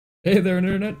Hey there,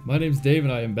 Internet! My name's Dave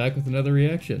and I am back with another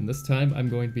reaction. This time I'm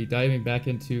going to be diving back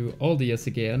into Aldious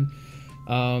again.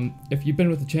 If you've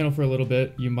been with the channel for a little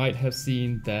bit, you might have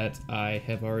seen that I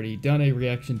have already done a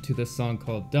reaction to this song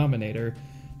called Dominator.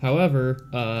 However,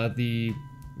 the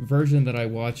version that I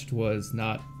watched was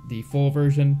not the full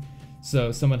version,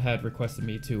 so someone had requested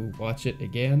me to watch it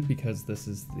again because this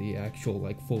is the actual,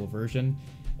 full version.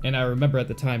 And I remember at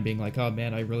the time being like, oh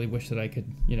man, I really wish that I could,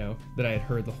 that I had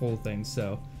heard the whole thing,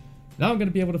 so now I'm going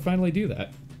to be able to finally do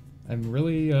that. I'm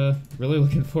really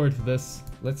looking forward to this.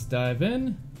 Let's dive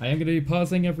in. I am going to be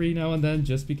pausing every now and then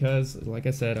just because, like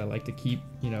I said, I like to keep,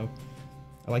 I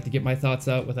like to get my thoughts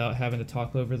out without having to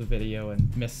talk over the video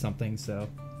and miss something, so.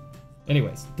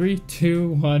 Anyways, 3, 2,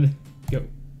 1, go.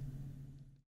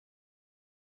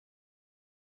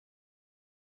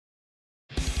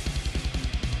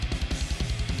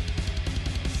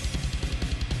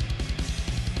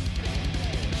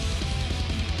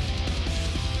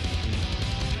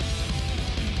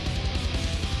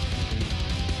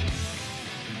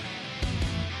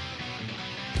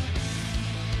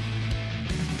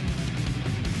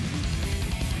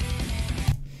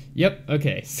 Yep,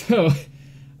 okay, so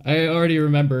I already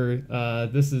remember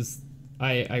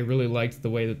I really liked the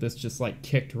way that this just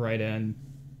kicked right in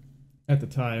at the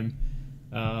time.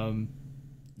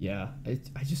 Yeah,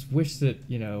 I just wish that,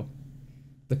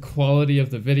 the quality of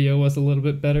the video was a little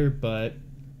bit better, but,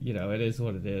 it is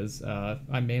what it is.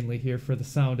 I'm mainly here for the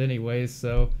sound anyways,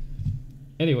 so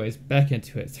anyways, back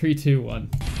into it. 3, 2,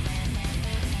 1.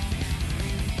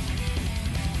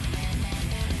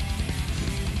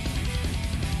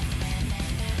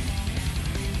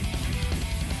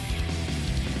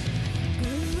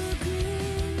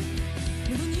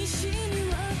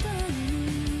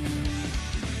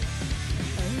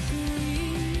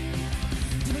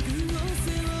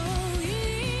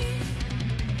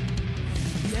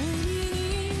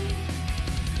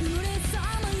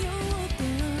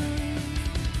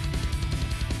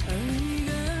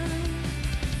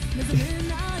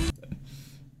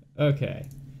 Okay.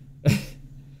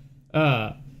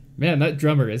 Man, that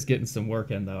drummer is getting some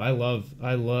work in though. I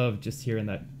love just hearing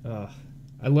that.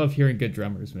 I love hearing good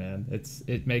drummers, man.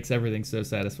 It makes everything so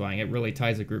satisfying. It really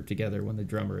ties a group together when the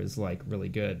drummer is really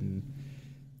good, and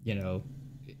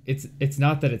it's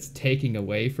not that it's taking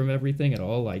away from everything at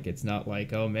all. It's not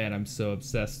like, oh man, I'm so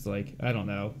obsessed. I don't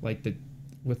know.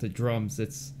 With the drums,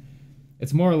 it's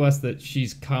more or less that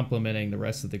she's complementing the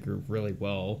rest of the group really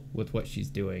well with what she's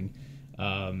doing.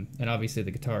 And obviously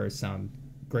the guitars sound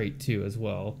great too as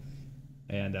well.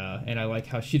 And I like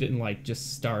how she didn't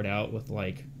just start out with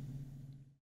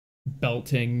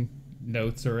belting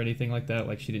notes or anything like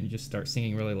that. She didn't just start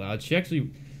singing really loud. She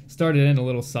actually started in a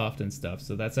little soft and stuff.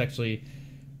 So that's actually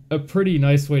a pretty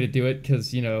nice way to do it,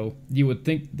 because you would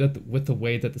think that with the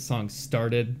way that the song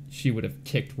started, she would have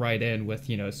kicked right in with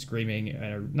screaming,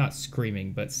 or not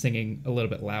screaming, but singing a little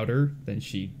bit louder than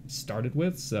she started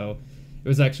with. So it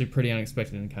was actually pretty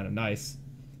unexpected and kind of nice.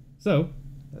 So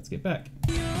let's get back.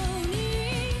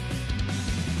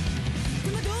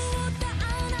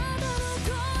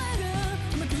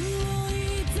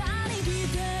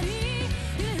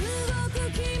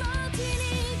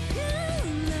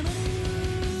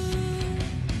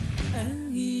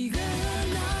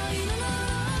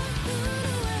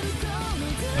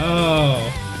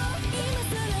 Oh,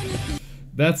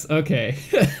 that's okay.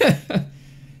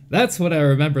 That's what I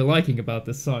remember liking about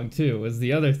this song too. Was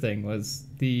the other thing was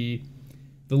the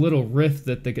little riff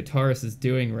that the guitarist is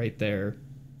doing right there.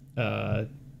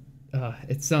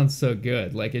 It sounds so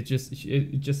good. It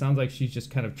just sounds like she's just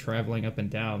kind of traveling up and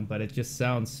down, but it just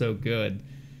sounds so good.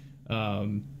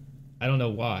 I don't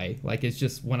know why. It's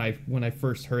just when I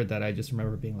first heard that, I just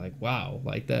remember being like, wow,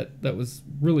 that was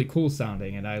really cool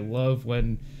sounding. And I love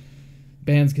when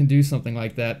bands can do something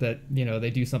like that they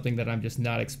do something that I'm just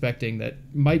not expecting, that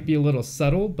might be a little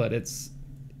subtle, but it's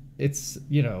I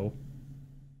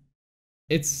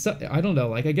don't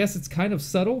know, I guess it's kind of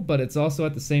subtle, but it's also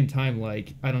at the same time,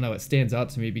 I don't know, it stands out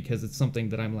to me because it's something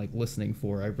that I'm listening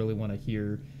for. I really want to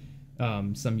hear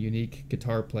some unique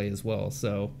guitar play as well.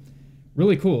 So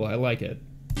really cool. I like it.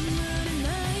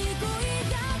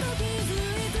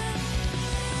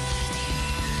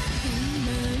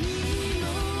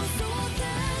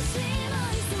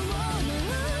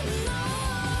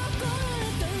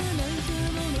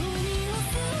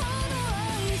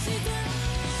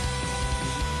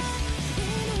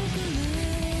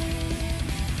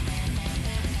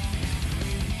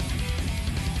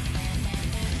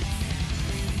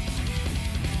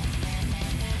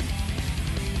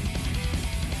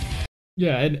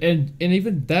 Yeah, and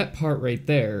even that part right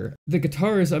there, the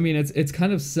guitars, I mean, it's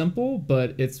kind of simple,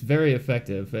 but it's very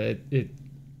effective.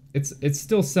 It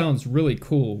still sounds really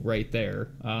cool right there.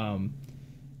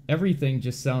 Everything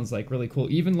just sounds like really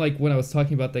cool. Even like when I was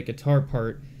talking about that guitar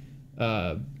part,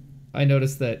 uh, I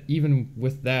noticed that even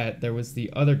with that, there was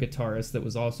the other guitarist that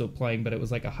was also playing, but it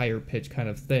was like a higher pitch kind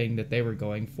of thing that they were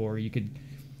going for. You could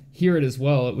hear it as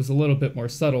well. It was a little bit more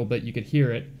subtle, but you could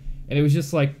hear it, and it was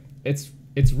just like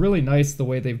it's really nice the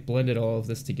way they've blended all of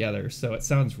this together. So it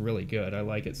sounds really good. I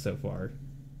like it so far.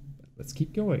 Let's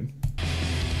keep going.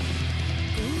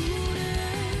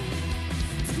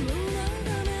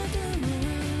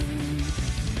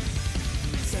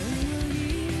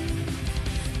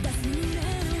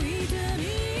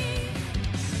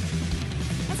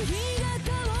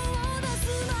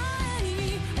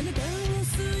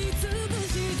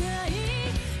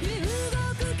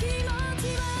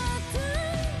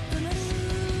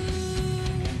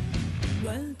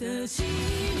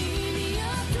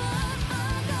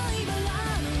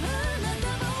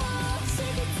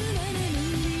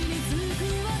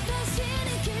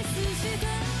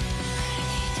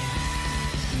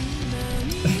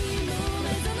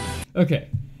 Okay,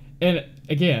 and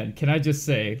again, can I just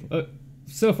say,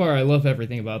 so far I love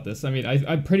everything about this. I mean,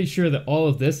 I'm pretty sure that all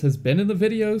of this has been in the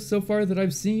video so far that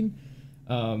I've seen,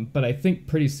 but I think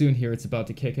pretty soon here it's about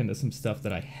to kick into some stuff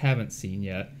that I haven't seen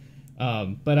yet.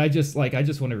 But I just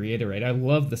want to reiterate, I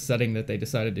love the setting that they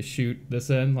decided to shoot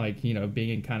this in, like, you know, being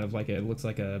in kind of like it looks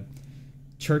like a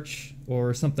church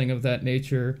or something of that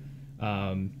nature.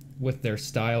 With their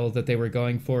style that they were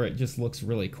going for, it just looks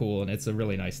really cool, and it's a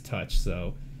really nice touch.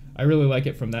 So I really like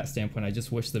it from that standpoint. I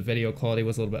just wish the video quality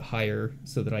was a little bit higher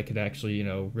so that I could actually, you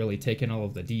know, really take in all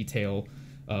of the detail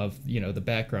of, you know, the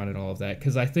background and all of that,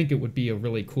 because I think it would be a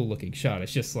really cool looking shot.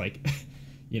 It's just like,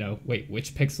 you know, wait,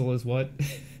 which pixel is what?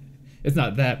 It's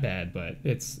not that bad, but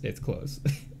it's close.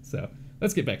 So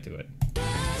let's get back to it.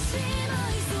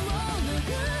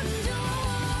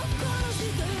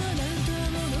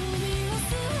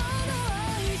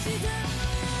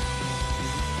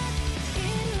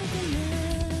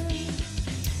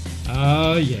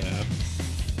 Oh, yeah.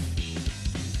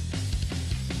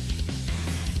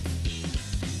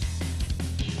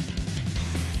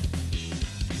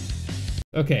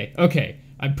 Okay.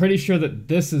 I'm pretty sure that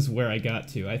this is where I got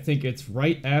to. I think it's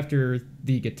right after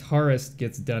the guitarist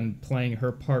gets done playing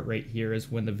her part right here is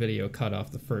when the video cut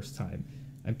off the first time.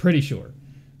 I'm pretty sure.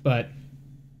 But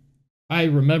I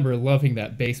remember loving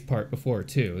that bass part before,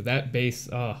 too. That bass,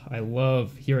 I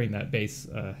love hearing that bass.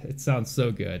 It sounds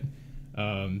so good.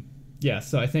 Yeah,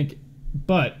 so I think,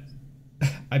 but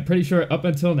I'm pretty sure up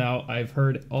until now I've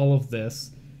heard all of this,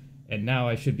 and now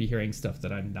I should be hearing stuff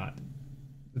that I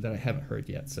haven't heard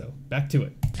yet. So back to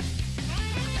it.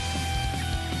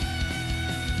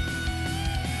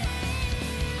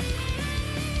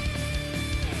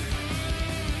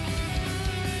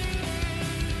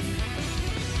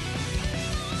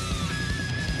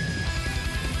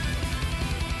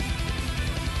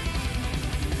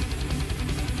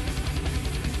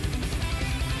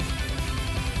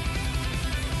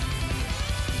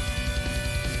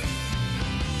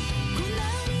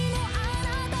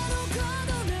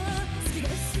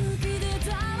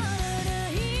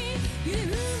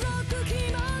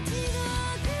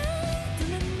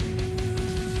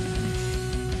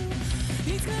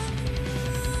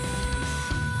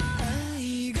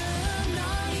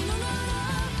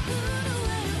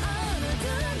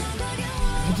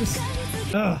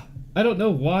 I don't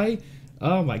know why.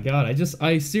 Oh my god,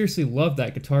 I seriously love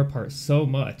that guitar part so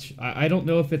much. I don't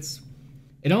know if it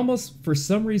almost, for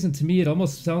some reason to me, it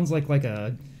almost sounds like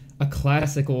a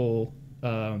classical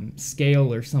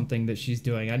scale or something that she's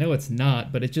doing. I know it's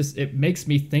not, but it makes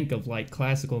me think of like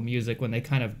classical music when they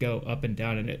kind of go up and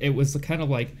down, and it was kind of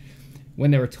like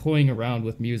when they were toying around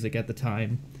with music at the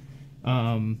time.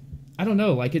 I don't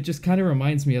know, like it just kind of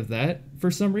reminds me of that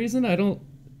for some reason. I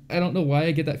don't know why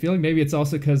I get that feeling. Maybe it's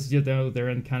also because, you know, they're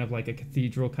in kind of like a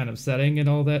cathedral kind of setting and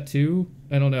all that too.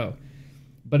 I don't know.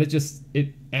 But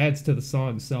it adds to the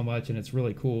song so much, and it's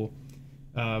really cool.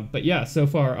 But yeah, so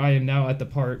far I am now at the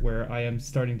part where I am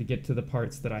starting to get to the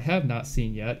parts that I have not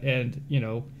seen yet. And, you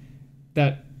know,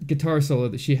 that guitar solo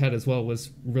that she had as well was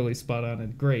really spot on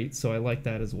and great. So I like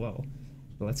that as well.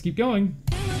 But let's keep going.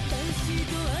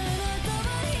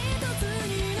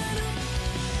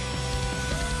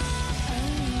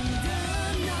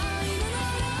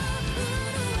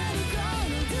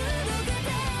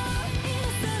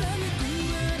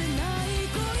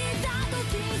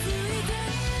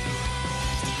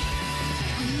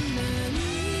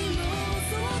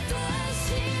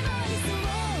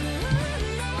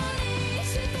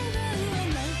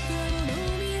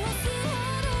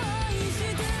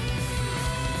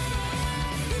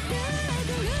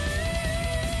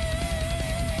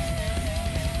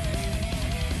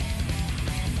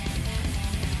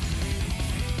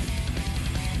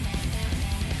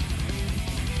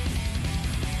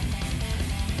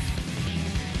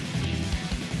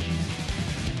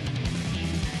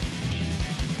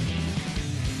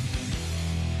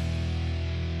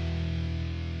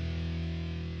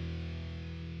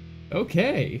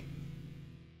 Okay.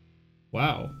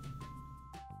 Wow.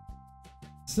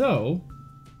 So,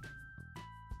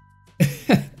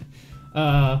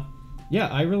 yeah,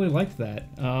 I really liked that.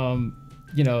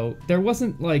 You know, there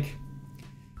wasn't like,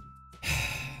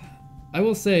 I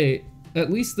will say, at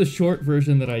least the short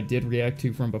version that I did react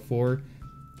to from before,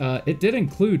 it did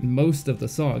include most of the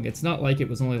song. It's not like it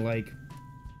was only like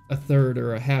a third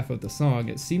or a half of the song.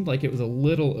 It seemed like it was a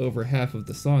little over half of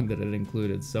the song that it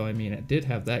included. So, I mean, it did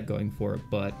have that going for it,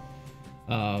 but,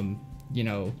 you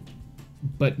know,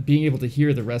 but being able to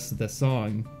hear the rest of the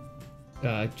song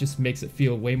just makes it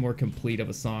feel way more complete of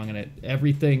a song.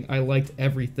 And I liked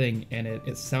everything in it.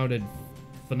 It sounded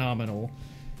phenomenal.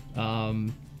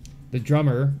 The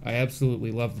drummer, I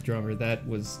absolutely love the drummer. That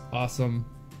was awesome.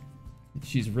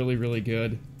 She's really, really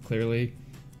good, clearly.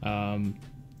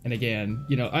 And again,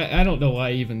 you know, I don't know why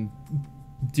I even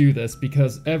do this,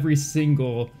 because every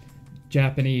single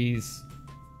Japanese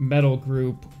metal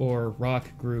group or rock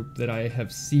group that I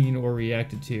have seen or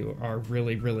reacted to are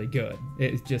really, really good.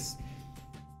 It's just,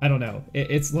 I don't know.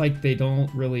 It's like they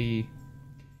don't really...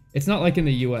 It's not like in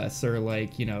the US or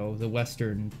like, you know, the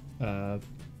Western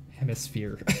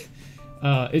hemisphere.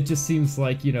 It just seems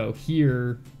like, you know,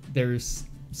 here there's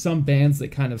some bands that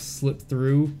kind of slip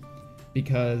through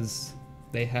because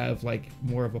they have like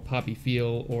more of a poppy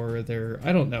feel, or they're,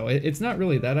 I don't know. It's not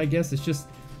really that, I guess. It's just,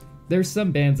 there's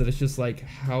some bands that it's just like,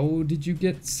 how did you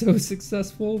get so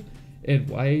successful? And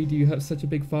why do you have such a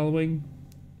big following?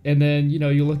 And then, you know,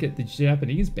 you look at the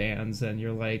Japanese bands and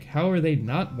you're like, how are they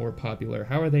not more popular?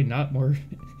 How are they not more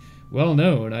well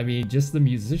known? I mean, just the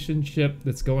musicianship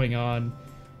that's going on.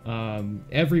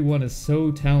 Everyone is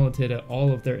so talented at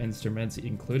all of their instruments,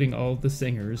 including all of the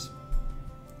singers.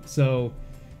 So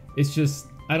it's just,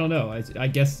 I don't know. I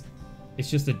guess it's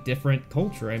just a different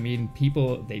culture. I mean,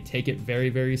 people, they take it very,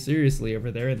 very seriously over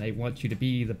there, and they want you to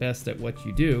be the best at what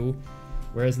you do.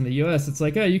 Whereas in the US, it's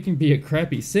like, oh, you can be a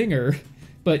crappy singer,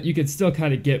 but you can still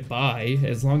kind of get by.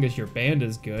 As long as your band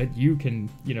is good, you can,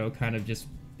 you know, kind of just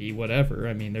be whatever.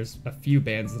 I mean, there's a few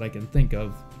bands that I can think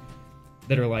of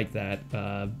that are like that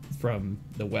from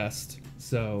the West.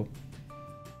 So,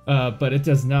 but it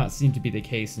does not seem to be the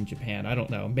case in Japan. I don't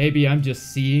know. Maybe I'm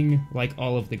just seeing like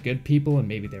all of the good people, and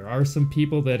maybe there are some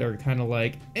people that are kind of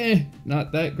like,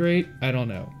 not that great. I don't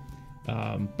know.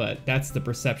 But that's the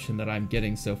perception that I'm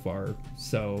getting so far.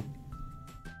 So,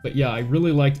 but yeah, I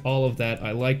really liked all of that.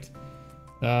 I liked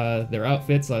their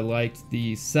outfits. I liked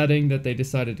the setting that they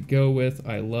decided to go with.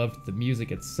 I loved the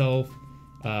music itself.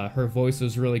 Her voice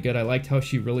was really good. I liked how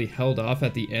she really held off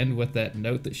at the end with that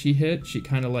note that she hit. She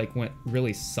kind of like went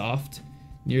really soft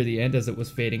near the end as it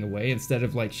was fading away, instead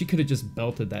of like, she could have just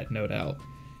belted that note out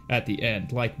at the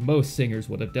end like most singers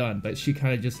would have done, but she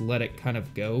kind of just let it kind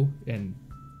of go and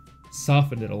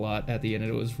softened it a lot at the end.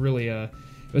 And it was really it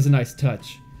was a nice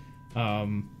touch.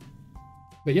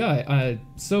 But yeah,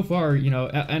 so far, you know,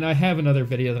 and I have another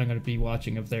video that I'm going to be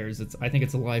watching of theirs. I think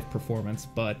it's a live performance,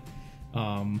 but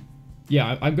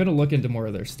yeah, I'm going to look into more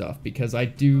of their stuff, because I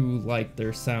do like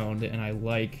their sound, and I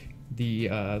like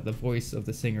the voice of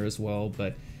the singer as well.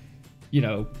 But, you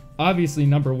know, obviously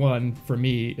number one for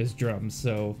me is drums,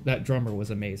 so that drummer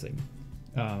was amazing.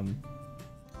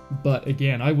 But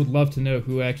again, I would love to know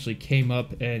who actually came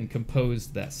up and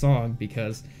composed that song,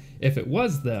 because if it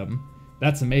was them,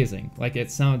 that's amazing. Like,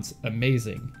 it sounds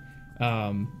amazing.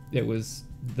 It was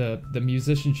the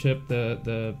musicianship,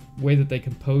 the way that they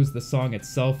composed the song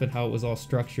itself, and how it was all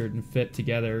structured and fit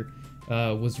together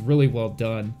was really well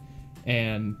done.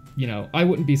 And, you know, I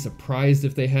wouldn't be surprised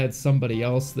if they had somebody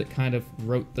else that kind of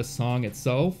wrote the song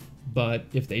itself, but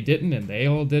if they didn't and they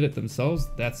all did it themselves,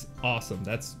 that's awesome.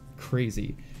 That's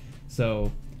crazy.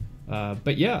 So,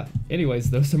 but yeah, anyways,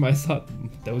 those are my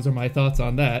thoughts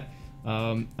on that.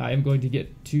 I am going to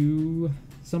get to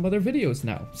some other videos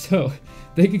now. So,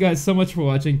 thank you guys so much for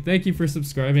watching. Thank you for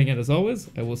subscribing, and as always,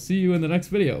 I will see you in the next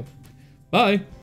video. Bye!